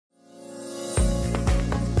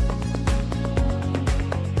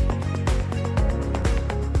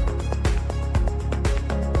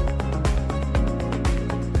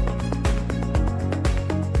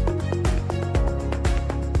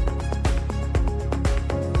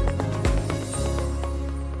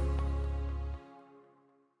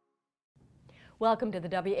Welcome to the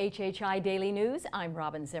WHHI Daily News. I'm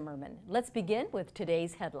Robyn Zimmerman. Let's begin with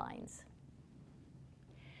today's headlines.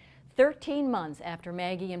 13 months after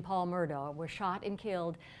Maggie and Paul Murdaugh were shot and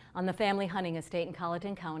killed on the family hunting estate in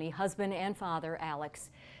Colleton County, husband and father Alex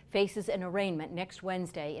faces an arraignment next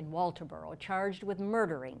Wednesday in Walterboro, charged with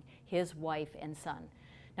murdering his wife and son.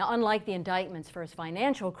 Now, unlike the indictments for his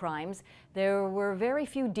financial crimes, there were very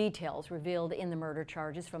few details revealed in the murder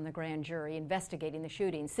charges from the grand jury investigating the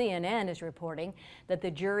shooting. CNN is reporting that the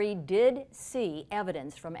jury did see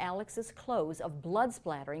evidence from Alex's clothes of blood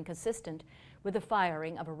splattering consistent with the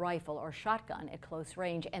firing of a rifle or shotgun at close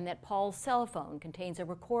range, and that Paul's cell phone contains a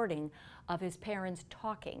recording of his parents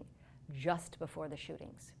talking just before the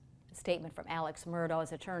shootings. A statement from Alex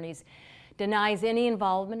Murdaugh's attorneys denies any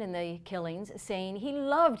involvement in the killings, saying he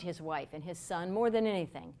loved his wife and his son more than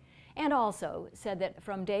anything, and also said that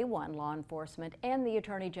from day one, law enforcement and the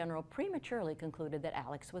Attorney General prematurely concluded that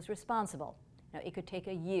Alex was responsible. Now, it could take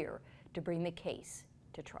a year to bring the case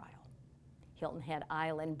to trial. Hilton Head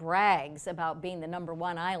Island brags about being the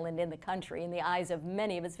 #1 island in the country in the eyes of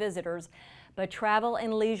many of its visitors, but Travel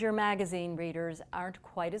and Leisure magazine readers aren't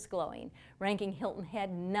quite as glowing, ranking Hilton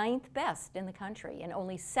Head 9th best in the country and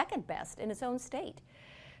only 2nd best in its own state.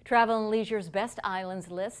 Travel and Leisure's Best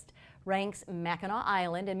Islands list ranks Mackinac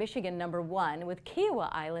Island in Michigan #1, with Kiowa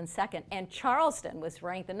Island 2nd, and Charleston was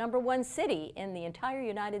ranked the #1 city in the entire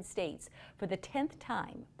United States for the 10th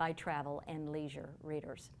time by Travel and Leisure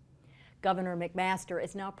readers. Governor McMaster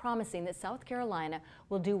is now promising that South Carolina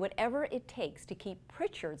will do whatever it takes to keep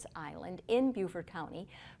Pritchard's Island in Beaufort County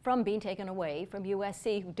from being taken away from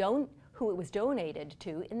USC, who it was donated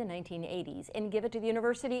to in the 1980s, and give it to the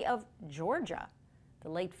University of Georgia. The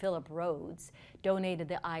late Philip Rhodes donated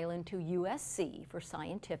the island to USC for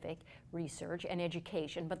scientific research and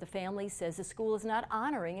education, but the family says the school is not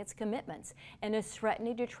honoring its commitments and is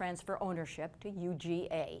threatening to transfer ownership to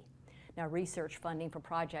UGA. Now, research funding for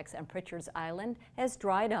projects on Pritchard's Island has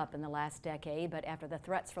dried up in the last decade, but after the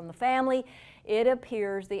threats from the family, it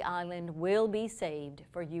appears the island will be saved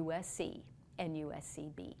for USC and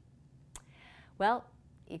USCB. Well,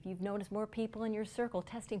 if you've noticed more people in your circle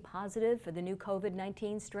testing positive for the new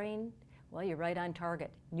COVID-19 strain, well, you're right on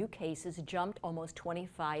target. New cases jumped almost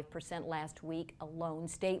 25% last week alone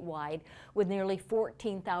statewide, with nearly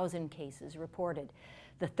 14,000 cases reported,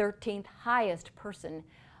 the 13th highest per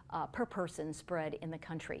person spread in the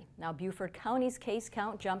country. Now, Beaufort County's case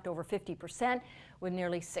count jumped over 50% with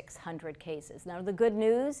nearly 600 cases. Now, the good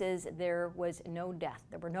news is there were no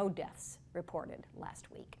deaths reported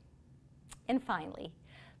last week. And finally,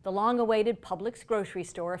 the long-awaited Publix grocery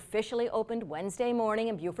store officially opened Wednesday morning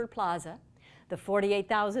in Beaufort Plaza. The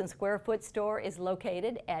 48,000 square foot store is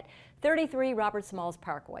located at 33 Robert Smalls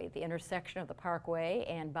Parkway, the intersection of the Parkway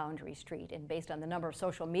and Boundary Street. And based on the number of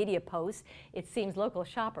social media posts, it seems local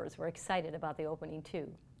shoppers were excited about the opening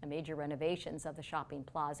too. The major renovations of the shopping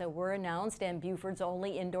plaza were announced, and Beaufort's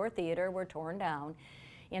only indoor theater were torn down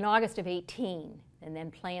in August of 18. And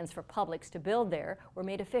then plans for Publix to build there were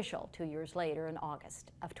made official 2 years later in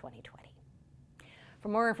August of 2020. For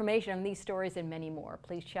more information on these stories and many more,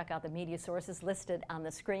 please check out the media sources listed on the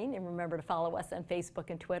screen, and remember to follow us on Facebook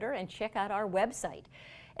and Twitter, and check out our website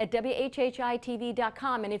at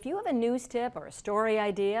WHHITV.com. And if you have a news tip or a story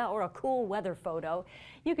idea or a cool weather photo,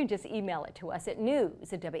 you can just email it to us at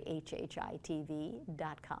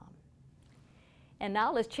news@WHHITV.com. And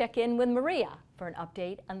now let's check in with Maria for an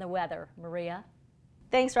update on the weather. Maria?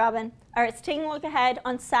 Thanks, Robyn. All right, so taking a look ahead,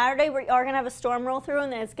 on Saturday we are going to have a storm roll through,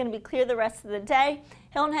 and then it's going to be clear the rest of the day.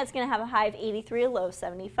 Hilton Head's going to have a high of 83, a low of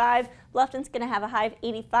 75. Bluffton's going to have a high of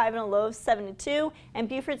 85 and a low of 72. And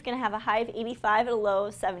Beaufort's going to have a high of 85 and a low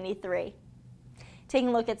of 73. Taking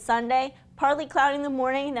a look at Sunday, partly cloudy in the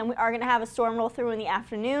morning, then we are going to have a storm roll through in the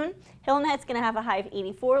afternoon. Hilton Head's going to have a high of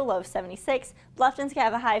 84, a low of 76. Bluffton's going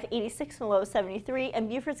to have a high of 86 and a low of 73. And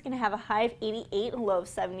Beaufort's going to have a high of 88 and a low of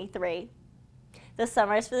 73. The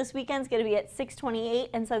sunrise for this weekend is going to be at 6:28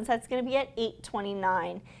 and sunset's going to be at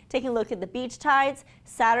 8:29. Taking a look at the beach tides,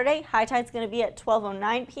 Saturday, high tide's going to be at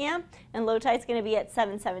 12:09 p.m. and low tide's going to be at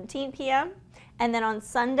 7:17 p.m. And then on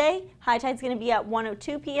Sunday, high tide's going to be at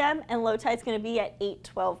 1:02 p.m. and low tide's going to be at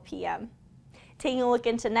 8:12 p.m. Taking a look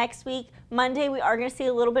into next week, Monday we are going to see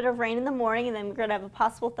a little bit of rain in the morning, and then we're going to have a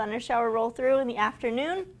possible thunder shower roll through in the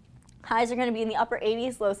afternoon. Highs are going to be in the upper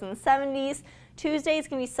 80s, lows in the 70s. Tuesday is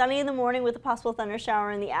going to be sunny in the morning with a possible thunder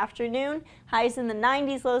shower in the afternoon. Highs in the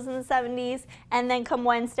 90s, lows in the 70s. And then come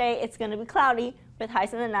Wednesday, it's going to be cloudy with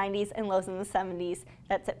highs in the 90s and lows in the 70s.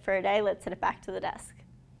 That's it for today. Let's send it back to the desk.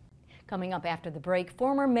 Coming up after the break,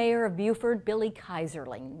 former mayor of Beaufort, Billy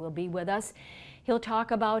Kaiserling, will be with us. He'll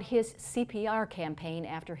talk about his CPR campaign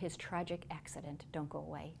after his tragic accident. Don't go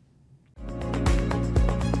away.